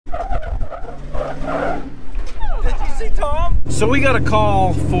So we got a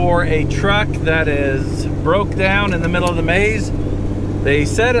call for a truck that is broke down in the middle of the maze. They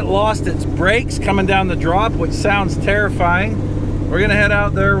said it lost its brakes coming down the drop, which sounds terrifying. We're gonna head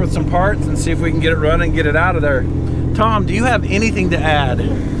out there with some parts and see if we can get it running and get it out of there. Tom, do you have anything to add?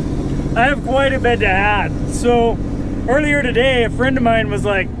 I have quite a bit to add. So earlier today, a friend of mine was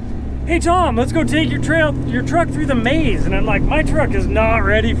like, "Hey Tom, let's go take your truck through the maze." And I'm like, my truck is not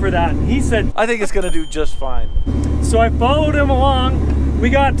ready for that. And he said, I think it's gonna do just fine. So I followed him along. We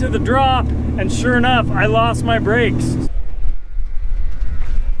got to the drop, and sure enough, I lost my brakes.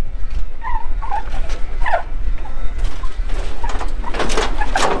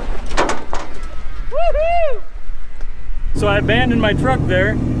 Woohoo! So I abandoned my truck there,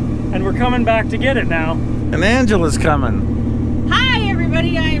 and we're coming back to get it now. And Angela's coming. Hi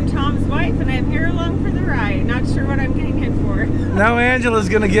everybody, I am Tom's wife and I'm here along for the ride. Not sure what I'm getting in for. Now Angela's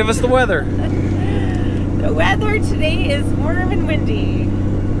gonna give us the weather. The weather today is warm and windy.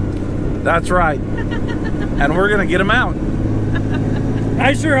 That's right. And we're gonna get them out.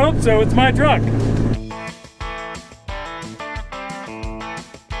 I sure hope so, it's my truck.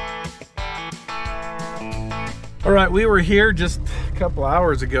 All right, we were here just a couple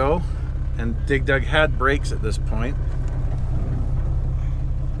hours ago and Dig Dug had brakes at this point.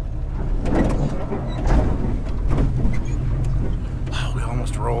 Oh, we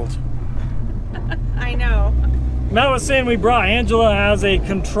almost rolled. I know. Matt was saying we brought Angela as a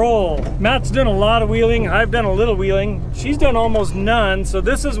control. Matt's done a lot of wheeling, I've done a little wheeling. She's done almost none, so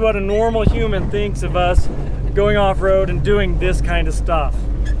this is what a normal human thinks of us going off-road and doing this kind of stuff.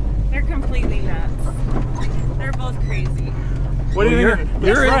 They're completely nuts. They're both crazy. What do you think?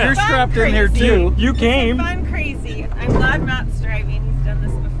 You're strapped in here too. You came. It's fun crazy. I'm glad Matt's driving. He's done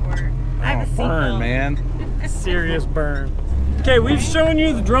this before. I have a burn, seatbelt. man. Serious burn. Okay, we've shown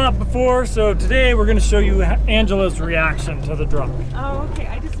you the drop before, so today we're going to show you Angela's reaction to the drop. Oh, okay.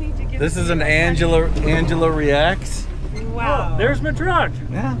 I just need to give. This is an Angela reacts. Wow. Oh, there's my truck.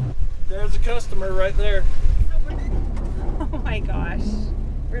 Yeah. There's a customer right there. Oh my gosh.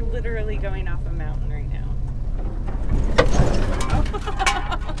 We're literally going off a mountain right now.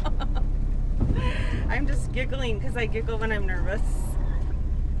 I'm just giggling because I giggle when I'm nervous.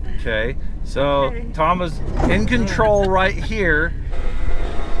 Okay, so Tom is in control right here.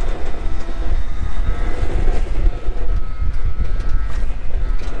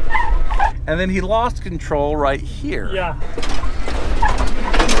 And then he lost control right here. Yeah.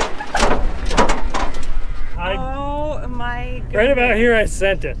 Oh my goodness. Right about here I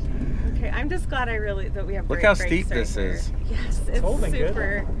sent it. Okay, I'm just glad that we have Look brake how brakes steep right this here. is. Yes, it's holding good.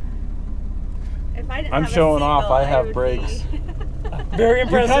 super. If I didn't I'm have a showing off, seatbelt, I have would brakes. be- Very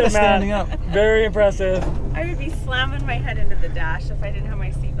impressive, You're kind of Matt. standing up. Very impressive. I would be slamming my head into the dash if I didn't have my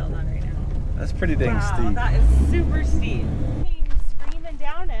seatbelt on right now. That's pretty dang Wow, steep. that is super steep. Came screaming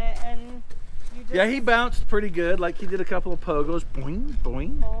down it and you just... Yeah, he bounced pretty good. Like he did a couple of pogos, boing,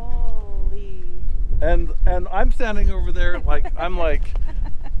 boing. Holy. And I'm standing over there like,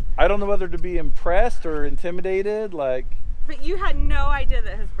 I don't know whether to be impressed or intimidated, like. But you had no idea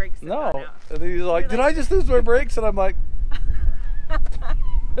that his brakes had gone No. out. And then he's like, did I just lose my brakes? And I'm like, I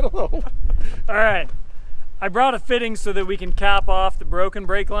don't know. All right. I brought a fitting so that we can cap off the broken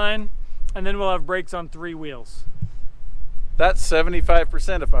brake line, and then we'll have brakes on 3 wheels. That's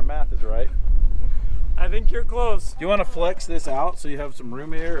 75% if my math is right. I think you're close. Do you want to flex this out so you have some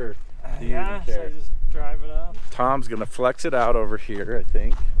room here, or do you Yeah, even so care? just drive it up. Tom's gonna flex it out over here, I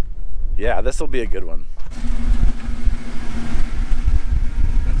think. Yeah, this will be a good one.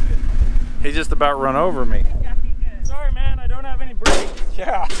 That's good. He just about run over me. Yeah, he did. Sorry, man, I don't have any brakes.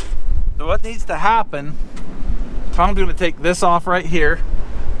 Yeah. So what needs to happen, Tom's gonna take this off right here,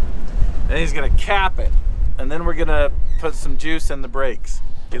 and he's gonna cap it, and then we're gonna put some juice in the brakes.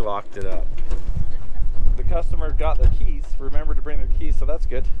 He locked it up. The customer got their keys, remembered to bring their keys, so that's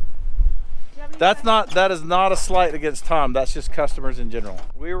good. That is not a slight against Tom, that's just customers in general.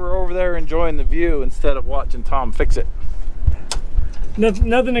 We were over there enjoying the view instead of watching Tom fix it.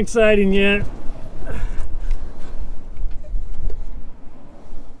 Nothing exciting yet.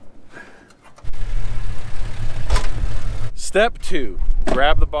 Step 2,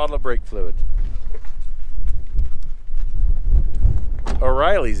 grab the bottle of brake fluid.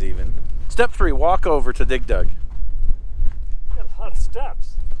 O'Reilly's even. Step 3, walk over to Dig Dug. Got a lot of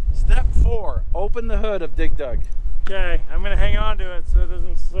steps. Step 4, open the hood of Dig Dug. Okay, I'm gonna hang on to it so it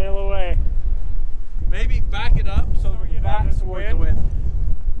doesn't sail away. Maybe back it up so we we get out back of the towards the wind. wind.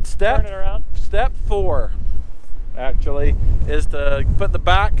 Turn it around. Step 4, actually, is to put the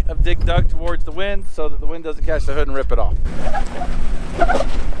back of Dig Dug towards the wind so that the wind doesn't catch the hood and rip it off.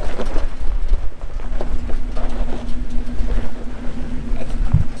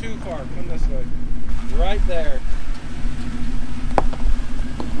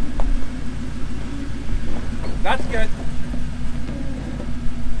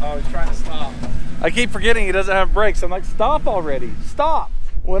 Oh, he's trying to stop. I keep forgetting he doesn't have brakes. I'm like, stop already. Stop.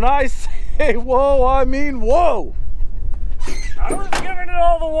 When I say whoa, I mean whoa. I was giving it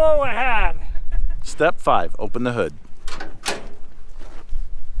all the whoa I had. Step 5, open the hood.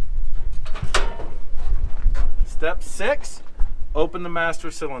 Step 6, open the master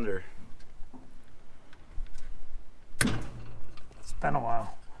cylinder. It's been a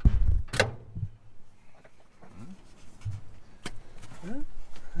while. Well,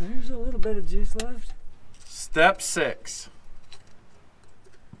 there's a little bit of juice left. Step 6.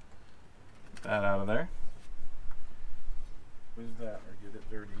 Get that out of there. Who's that? Or get it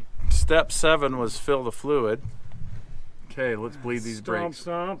dirty. Step 7 was fill the fluid. Okay, let's bleed these brakes.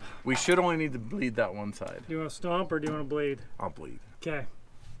 Stomp. We should only need to bleed that one side. Do you want to stomp or do you want to bleed? I'll bleed. Okay,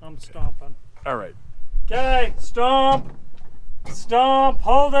 I'm stomping. All right. Okay, stomp. Stomp,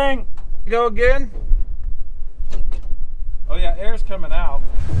 holding. Go again. Oh yeah, air's coming out.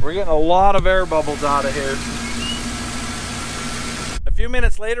 We're getting a lot of air bubbles out of here. A few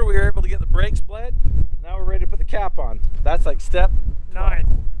minutes later, we were able to get the brakes bled. Now we're ready to put the cap on. That's like step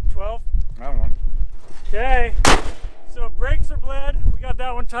 9, 12. I don't know. Okay, so brakes are bled. We got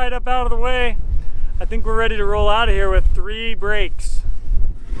that one tied up out of the way. I think we're ready to roll out of here with 3 brakes.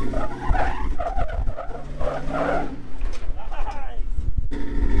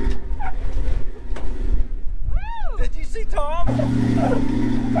 Did you see Tom?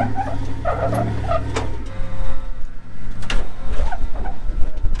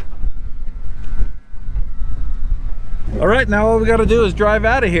 All right, now all we got to do is drive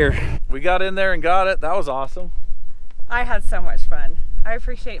out of here. We got in there and got it. That was awesome. I had so much fun. I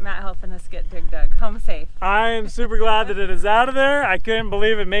appreciate Matt helping us get Big Doug home safe. I am super glad that it is out of there. I couldn't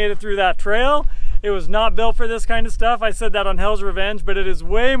believe it made it through that trail. It was not built for this kind of stuff. I said that on Hell's Revenge, but it is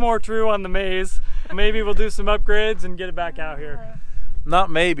way more true on the Maze. Maybe we'll do some upgrades and get it back out here.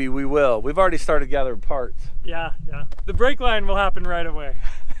 Not maybe, we will. We've already started gathering parts. Yeah. The brake line will happen right away.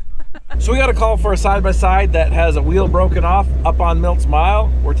 So we got a call for a side-by-side that has a wheel broken off up on Milt's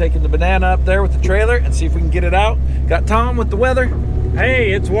Mile. We're taking the Banana up there with the trailer and see if we can get it out. Got Tom with the weather.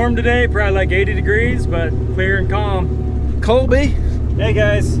 Hey, it's warm today, probably like 80 degrees, but clear and calm. Colby. Hey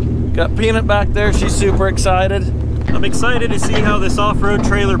guys. Got Peanut back there, she's super excited. I'm excited to see how this off-road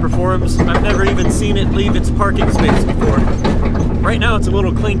trailer performs. I've never even seen it leave its parking space before. Right now it's a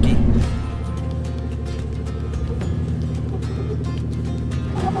little clinky.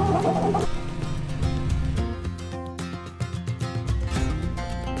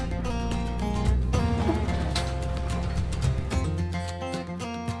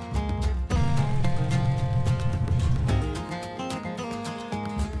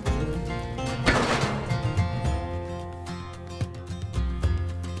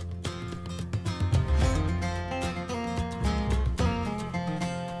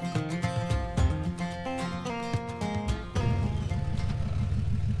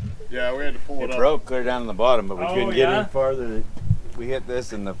 Yeah, we had to pull it up. It broke clear down on the bottom, but we couldn't get yeah? any farther. We hit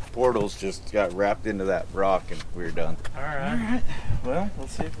this and the portals just got wrapped into that rock and we were done. All right. Well,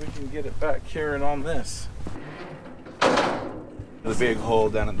 let's see if we can get it back here and on this. The big hole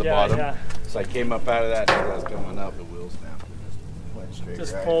down at the bottom. Yeah. So I came up out of that and as I was coming up, the wheel snapped and just went straight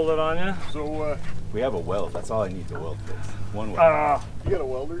Just right. pulled it on you. So, we have a weld. That's all I need to weld fix. One weld. you got a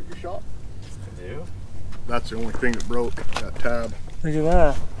welder at your shop? I do. That's the only thing that broke, that tab. Look at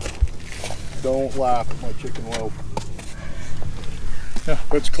that. Don't laugh at my chicken weld.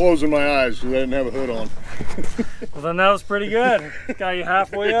 It's closing my eyes because I didn't have a hood on. Well, then that was pretty good. Got you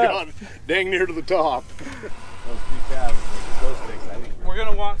halfway up. God, dang near to the top. We're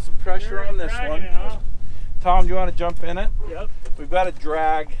gonna want some pressure on this one. It, huh? Tom, do you want to jump in it? Yep. We've got to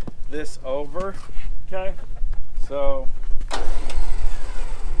drag this over. Okay. So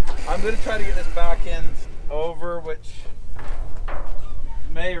I'm gonna try to get this back end over, which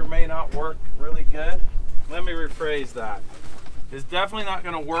may or may not work really good. Let me rephrase that. It's definitely not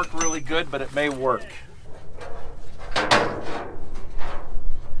going to work really good, but it may work.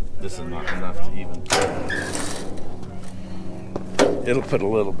 This is not enough to even. It'll put a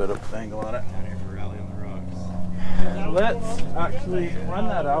little bit of angle on it. Down here for rally on the rocks. Let's actually run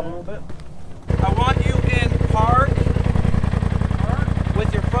that out a little bit. I want you in park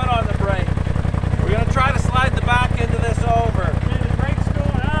with your foot on the brake. We're going to try to slide the back end of this over. Okay, the brake's going.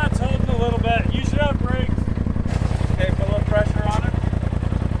 It's holding a little bit. You should have brakes. Okay, put a little pressure on it.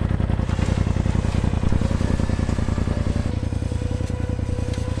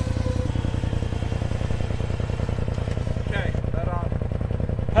 Okay, that on.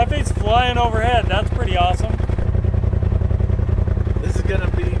 Hefe's flying overhead. That's pretty awesome. This is going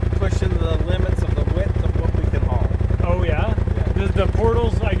to be pushing the limits of the width of what we can haul. Oh yeah? The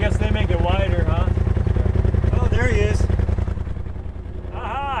portals, I guess they make it wider, huh? Oh, there he is.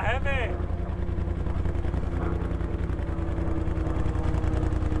 Aha, heavy.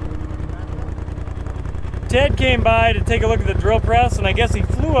 Ted came by to take a look at the drill press, and I guess he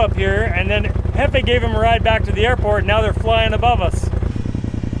flew up here, and then Hefe gave him a ride back to the airport. Now they're flying above us.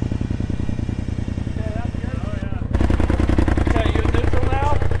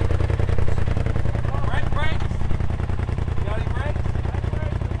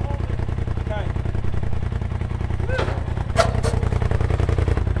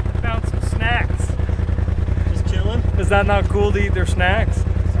 Is that not cool to eat their snacks?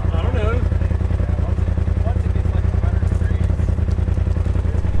 I don't know.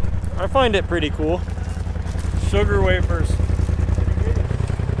 I find it pretty cool. Sugar wafers. A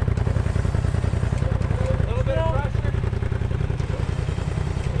little bit of pressure.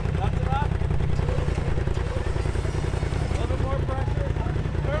 That's it up. A little bit more pressure.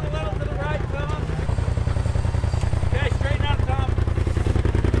 Turn a little to the right, Tom. Okay, straighten out, Tom.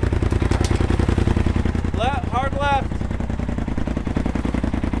 Left, hard left.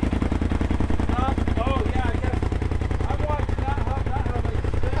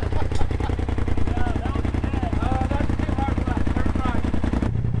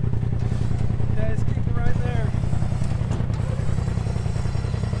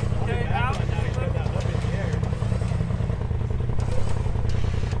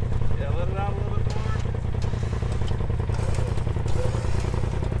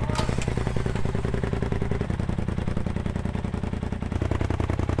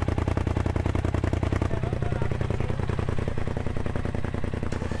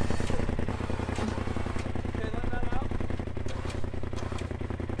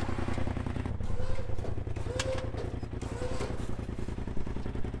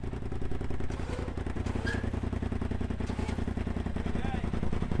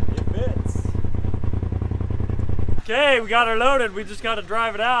 Okay, we got her loaded. We just got to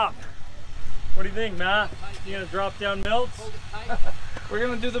drive it out. What do you think, Matt? You gonna drop down Milts? We're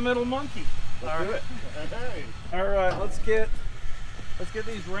gonna do the middle monkey. Let's do it. All right, let's get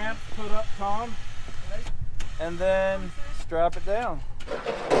these ramps put up, Tom, and then strap it down.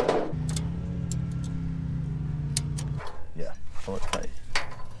 Yeah, pull it tight.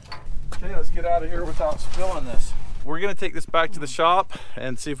 Okay, let's get out of here without spilling this. We're gonna take this back to the shop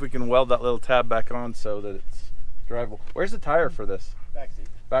and see if we can weld that little tab back on so that it's drivable. Where's the tire for this? Back seat.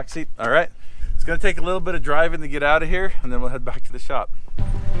 Back seat. All right. It's gonna take a little bit of driving to get out of here, and then we'll head back to the shop.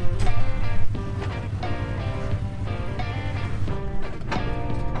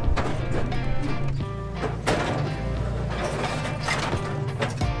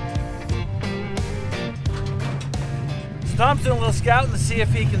 So Tom's doing a little scouting to see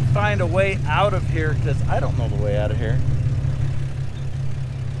if he can find a way out of here, because I don't know the way out of here.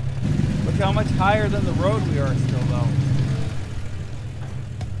 Look how much higher than the road we are still, though.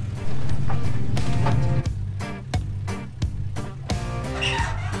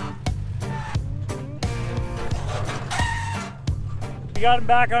 We got him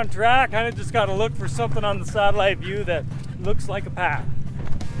back on track. Kind of just got to look for something on the satellite view that looks like a path.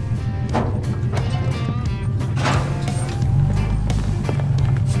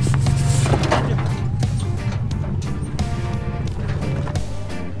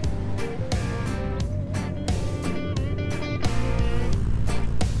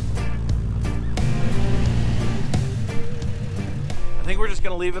 I think we're just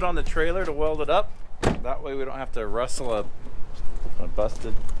gonna leave it on the trailer to weld it up. That way we don't have to rustle a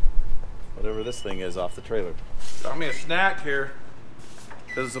busted, whatever this thing is, off the trailer. Got me a snack here,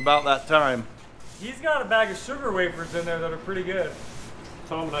 because it's about that time. He's got a bag of sugar wafers in there that are pretty good.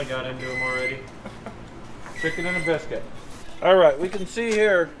 Tom and I got into them already. Chicken and a biscuit. All right, we can see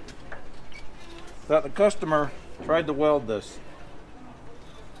here that the customer tried to weld this,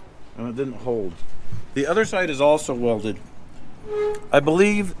 and it didn't hold. The other side is also welded. I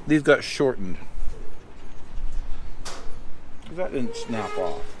believe these got shortened. That didn't snap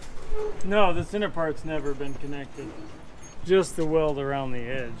off. No, this inner part's never been connected. Just the weld around the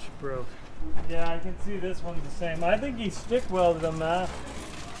edge broke. Yeah, I can see this one's the same. I think he stick welded them, Matt.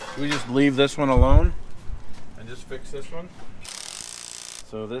 We just leave this one alone and just fix this one.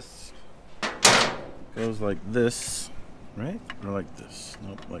 So this goes like this, right? Or like this?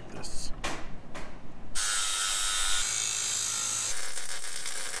 Nope, like this.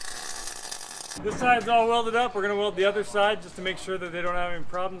 This side's all welded up. We're gonna weld the other side just to make sure that they don't have any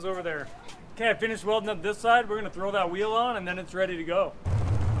problems over there. Okay, I finished welding up this side. We're gonna throw that wheel on and then it's ready to go.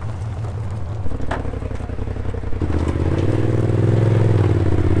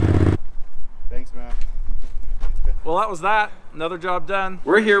 Thanks, Matt. Well, that was that. another job done.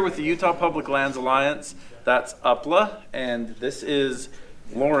 We're here with the Utah Public Lands Alliance. That's UPLA, and this is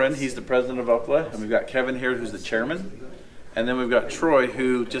Lauren. He's the president of UPLA, and we've got Kevin here, who's the chairman, and then we've got Troy,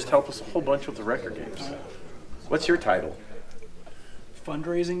 who just helped us a whole bunch with the record games. What's your title?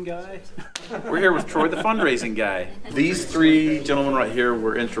 Fundraising guy. We're here with Troy, the fundraising guy. These three gentlemen right here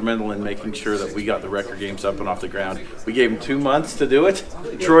were instrumental in making sure that we got the record games up and off the ground. We gave them 2 months to do it.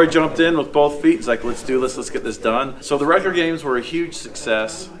 Troy jumped in with both feet. He's like, let's do this, let's get this done. So the record games were a huge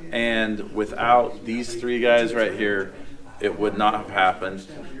success, and without these three guys right here, it would not have happened.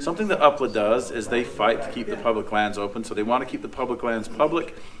 Something that UPLA does is they fight to keep the public lands open, so they want to keep the public lands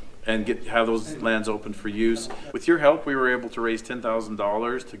public and have those lands open for use. With your help, we were able to raise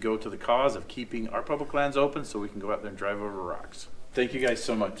 $10,000 to go to the cause of keeping our public lands open so we can go out there and drive over rocks. Thank you guys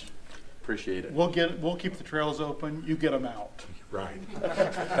so much. Appreciate it. We'll keep the trails open. You get them out. Right.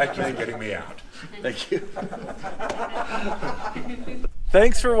 Thank you for getting me out. Thank you.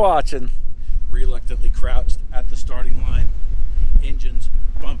 Thanks for watching. Reluctantly crouched at the starting line, engines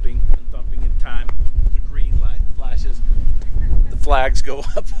bumping and thumping in time. The green light flashes. The flags go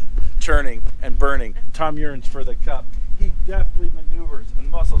up, churning and burning. Tom yearns for the cup. He deftly maneuvers and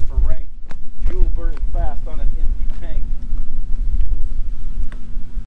muscles for rank. Fuel burning fast on an empty tank.